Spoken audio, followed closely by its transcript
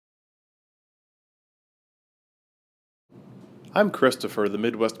I'm Christopher, the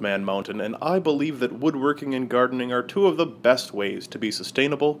Midwest Man Mountain, and I believe that woodworking and gardening are two of the best ways to be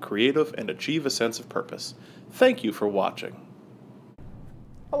sustainable, creative, and achieve a sense of purpose. Thank you for watching.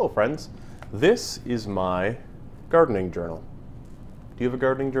 Hello friends, this is my gardening journal. Do you have a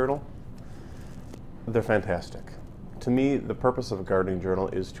gardening journal? They're fantastic. To me, the purpose of a gardening journal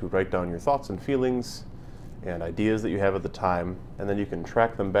is to write down your thoughts and feelings and ideas that you have at the time, and then you can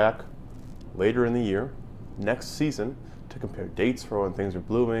track them back later in the year, next season, to compare dates for when things are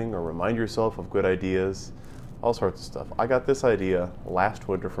blooming or remind yourself of good ideas, all sorts of stuff. I got this idea last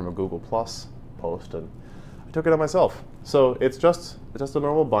winter from a Google Plus post, and I took it on myself. So it's just a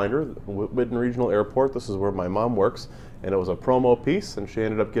normal binder, Whitten Regional Airport. This is where my mom works, and it was a promo piece, and she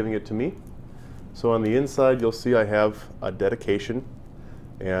ended up giving it to me. So on the inside, you'll see I have a dedication,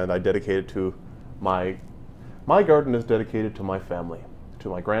 and I dedicated to my garden is dedicated to my family, to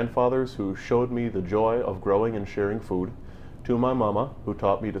my grandfathers who showed me the joy of growing and sharing food, to my mama who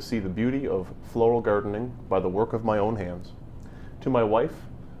taught me to see the beauty of floral gardening by the work of my own hands, to my wife,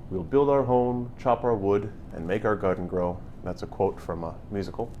 we'll build our home, chop our wood, and make our garden grow. That's a quote from a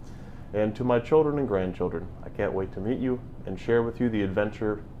musical. And to my children and grandchildren, I can't wait to meet you and share with you the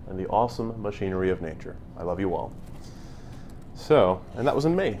adventure and the awesome machinery of nature. I love you all. So, and that was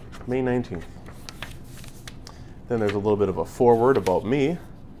in May 19th. Then there's a little bit of a foreword about me,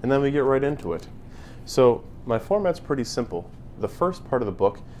 and then we get right into it. So my format's pretty simple. The first part of the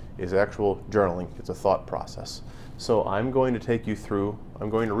book is actual journaling. It's a thought process. So I'm going to take you through,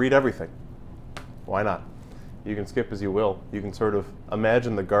 I'm going to read everything. Why not? You can skip as you will. You can sort of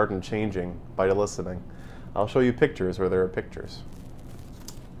imagine the garden changing by listening. I'll show you pictures where there are pictures.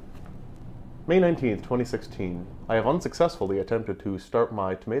 May 19th, 2016. I have unsuccessfully attempted to start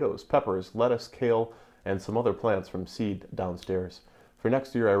my tomatoes, peppers, lettuce, kale, and some other plants from seed downstairs. For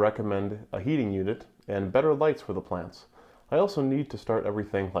next year, I recommend a heating unit and better lights for the plants. I also need to start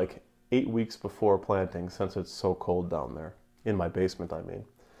everything like 8 weeks before planting since it's so cold down there. In my basement, I mean.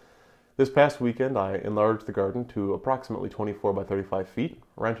 This past weekend, I enlarged the garden to approximately 24 by 35 feet,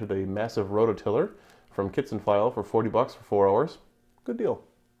 rented a massive rototiller from Kits and File for $40 for 4 hours. Good deal.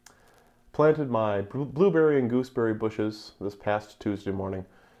 Planted my blueberry and gooseberry bushes this past Tuesday morning.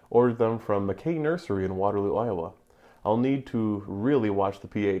 Ordered them from McKay Nursery in Waterloo, Iowa. I'll need to really watch the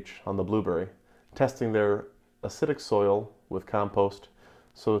pH on the blueberry, testing their acidic soil with compost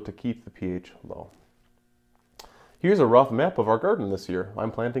so to keep the pH low. Here's a rough map of our garden this year. I'm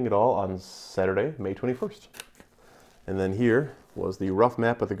planting it all on Saturday, May 21st. And then here was the rough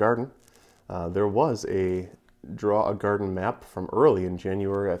map of the garden. There was a draw a garden map from early in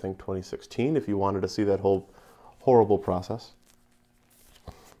January, I think 2016, if you wanted to see that whole horrible process.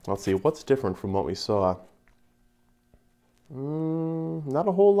 Let's see, what's different from what we saw? Not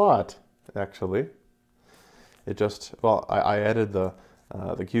a whole lot, actually. It just, well, I added the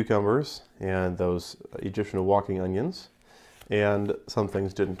cucumbers and those Egyptian walking onions, and some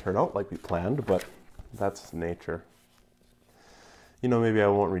things didn't turn out like we planned, but that's nature. You know, maybe I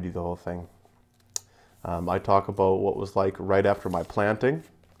won't read you the whole thing. I talk about what was like right after my planting.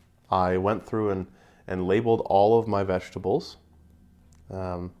 I went through and labeled all of my vegetables.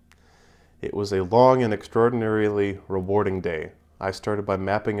 It was a long and extraordinarily rewarding day. I started by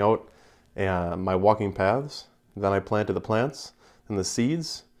mapping out my walking paths. Then I planted the plants and the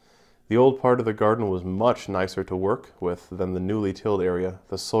seeds. The old part of the garden was much nicer to work with than the newly tilled area.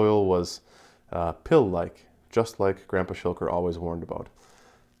 The soil was pill-like, just like Grandpa Shilker always warned about.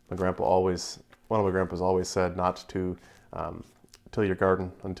 One of my grandpas always said not to till your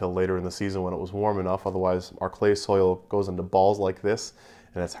garden until later in the season when it was warm enough. Otherwise, our clay soil goes into balls like this,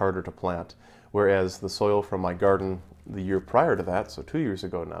 and it's harder to plant. Whereas the soil from my garden the year prior to that, so 2 years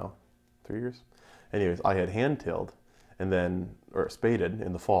ago now, 3 years? Anyways, I had hand-tilled, and then, or spaded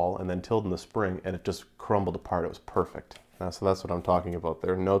in the fall, and then tilled in the spring, and it just crumbled apart. It was perfect. So that's what I'm talking about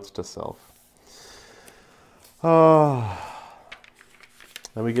there, notes to self. Then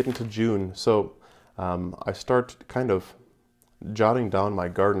we get into June. So I start kind of jotting down my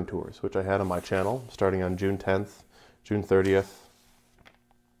garden tours, which I had on my channel, starting on June 10th, June 30th.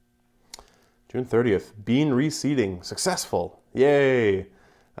 June 30th, bean reseeding, successful, yay!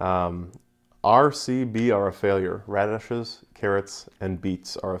 RCB are a failure. Radishes, carrots, and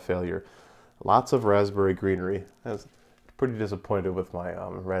beets are a failure. Lots of raspberry greenery. I was pretty disappointed with my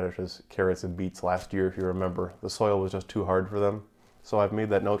radishes, carrots, and beets last year, if you remember. The soil was just too hard for them. So I've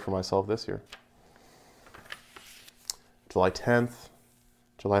made that note for myself this year. July 10th,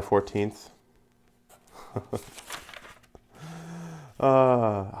 July 14th.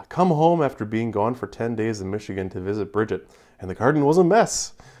 Come home after being gone for 10 days in Michigan to visit Bridget, and the garden was a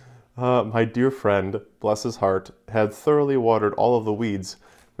mess. My dear friend, bless his heart, had thoroughly watered all of the weeds,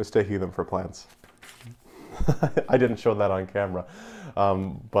 mistaking them for plants. I didn't show that on camera,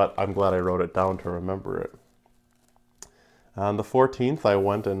 but I'm glad I wrote it down to remember it. On the 14th, I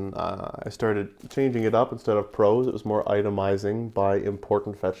went and I started changing it up. Instead of prose, it was more itemizing by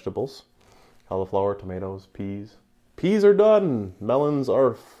important vegetables. Cauliflower, tomatoes, peas. Peas are done! Melons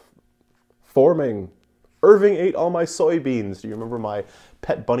are forming. Irving ate all my soybeans. Do you remember my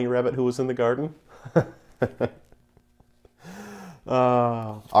pet bunny rabbit who was in the garden?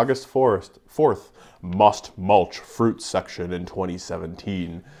 August 4th, must mulch fruit section in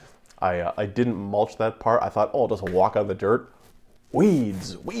 2017. I didn't mulch that part. I thought, oh, I'll just walk on the dirt.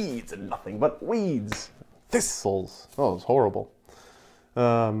 Weeds, and nothing but weeds. Thistles. Oh, it was horrible.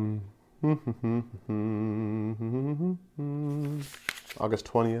 August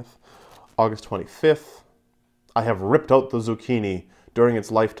 20th. August 25th. I have ripped out the zucchini. During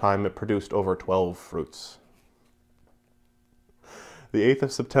its lifetime, it produced over 12 fruits. The 8th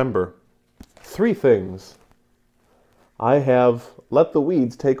of September. 3 things. I have let the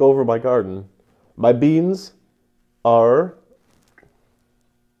weeds take over my garden. My beans are...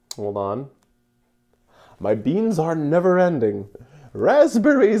 Hold on. My beans are never ending.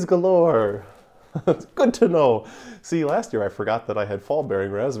 Raspberries galore. It's good to know. See, last year I forgot that I had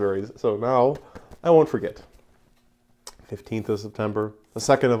fall-bearing raspberries, so now I won't forget. 15th of September. The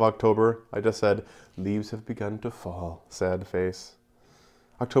 2nd of October, I just said, leaves have begun to fall. Sad face.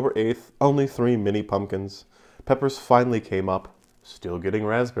 October 8th, only 3 mini pumpkins. Peppers finally came up. Still getting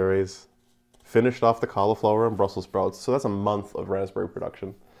raspberries. Finished off the cauliflower and Brussels sprouts, so that's a month of raspberry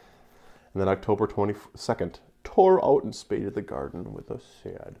production. And then October 22nd, tore out and spaded the garden with a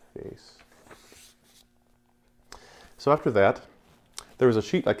sad face. So after that, there was a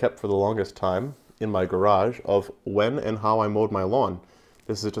sheet I kept for the longest time in my garage of when and how I mowed my lawn.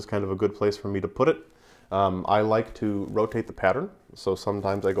 This is just kind of a good place for me to put it. I like to rotate the pattern, so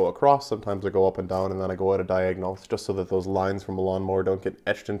sometimes I go across, sometimes I go up and down, and then I go at a diagonal, just so that those lines from a lawnmower don't get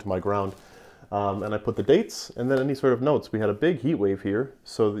etched into my ground. And I put the dates and then any sort of notes. We had a big heat wave here,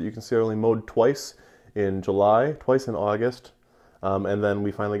 so that you can see I only mowed twice in July, twice in August, and then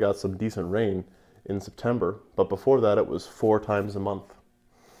we finally got some decent rain in September. But before that, it was 4 times a month.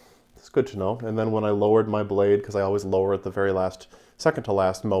 It's good to know. And then when I lowered my blade, because I always lower at the very last, second to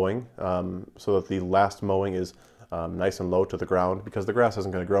last mowing, so that the last mowing is nice and low to the ground, because the grass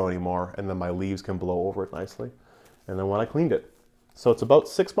isn't going to grow anymore, and then my leaves can blow over it nicely. And then when I cleaned it. So it's about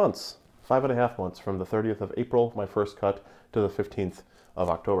 6 months, 5.5 months, from the 30th of April, my first cut, to the 15th of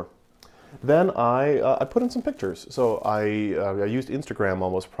October. Then I put in some pictures. So I used Instagram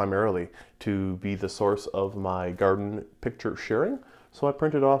almost primarily to be the source of my garden picture sharing. So I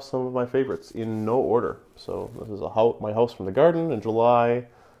printed off some of my favorites in no order. So this is my house from the garden in July,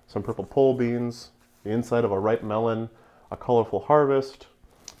 some purple pole beans, the inside of a ripe melon, a colorful harvest,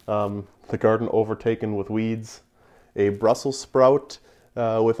 the garden overtaken with weeds, a Brussels sprout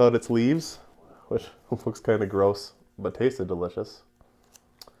without its leaves, which looks kind of gross, but tasted delicious.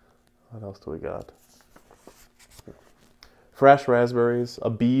 What else do we got? Fresh raspberries, a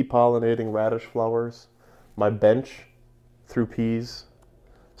bee pollinating radish flowers, my bench through peas,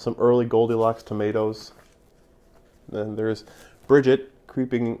 some early Goldilocks tomatoes. Then there's Bridget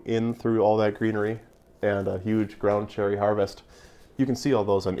creeping in through all that greenery, and a huge ground cherry harvest. You can see all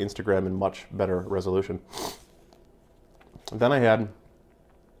those on Instagram in much better resolution. Then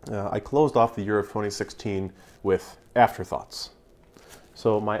I closed off the year of 2016 with afterthoughts.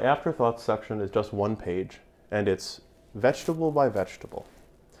 So my afterthoughts section is just 1 page, and it's vegetable by vegetable.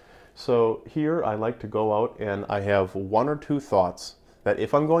 So here I like to go out and I have 1 or 2 thoughts that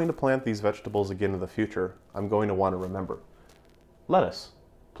if I'm going to plant these vegetables again in the future, I'm going to want to remember. Lettuce,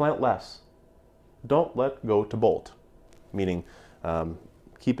 plant less. Don't let go to bolt, meaning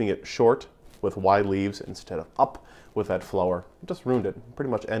keeping it short with wide leaves instead of up with that flower. It just ruined it,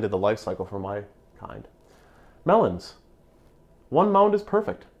 pretty much ended the life cycle for my kind. Melons. 1 mound is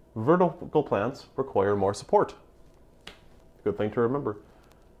perfect. Vertical plants require more support. Good thing to remember.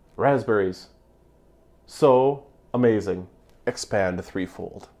 Raspberries. So amazing. Expand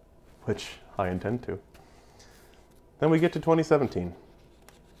 3-fold, which I intend to. Then we get to 2017.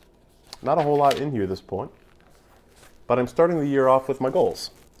 Not a whole lot in here at this point, but I'm starting the year off with my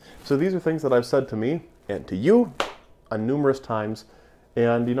goals. So these are things that I've said to me and to you on numerous times,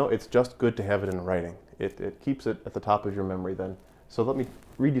 and you know, it's just good to have it in writing. It keeps it at the top of your memory then. So let me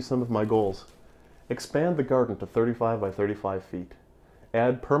read you some of my goals. Expand the garden to 35 by 35 feet.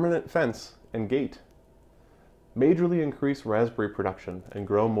 Add permanent fence and gate. Majorly increase raspberry production and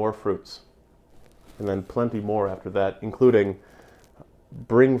grow more fruits. And then plenty more after that, including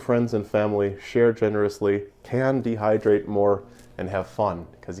bring friends and family, share generously, can dehydrate more, and have fun,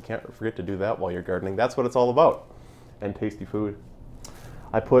 because you can't forget to do that while you're gardening. That's what it's all about, and tasty food.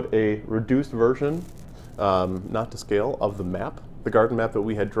 I put a reduced version, not to scale, of the map, the garden map that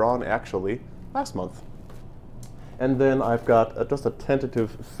we had drawn actually last month. And then I've got just a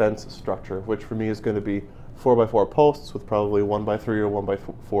tentative fence structure, which for me is going to be 4x4 posts with probably 1x3 or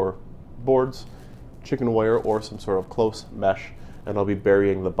 1x4 boards, chicken wire or some sort of close mesh, and I'll be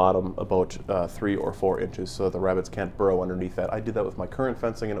burying the bottom about 3 or 4 inches so the rabbits can't burrow underneath that. I did that with my current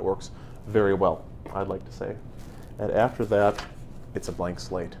fencing and it works very well, I'd like to say. And after that, it's a blank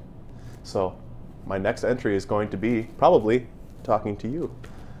slate. So my next entry is going to be probably talking to you.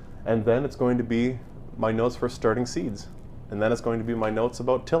 And then it's going to be my notes for starting seeds. And then it's going to be my notes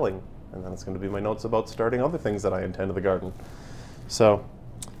about tilling. And then it's going to be my notes about starting other things that I intend to the garden. So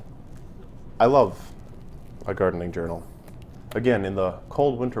I love a gardening journal. Again, in the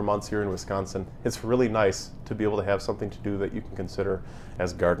cold winter months here in Wisconsin, it's really nice to be able to have something to do that you can consider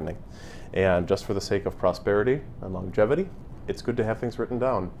as gardening. And just for the sake of prosperity and longevity, it's good to have things written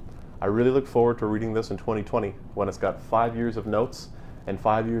down. I really look forward to reading this in 2020 when it's got 5 years of notes and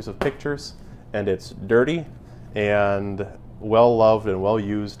 5 years of pictures, and it's dirty and well loved and well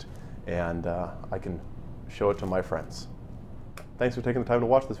used, and I can show it to my friends. Thanks for taking the time to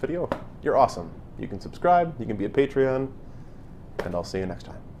watch this video. You're awesome. You can subscribe, you can be a Patreon, and I'll see you next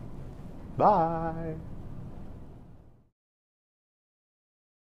time. Bye.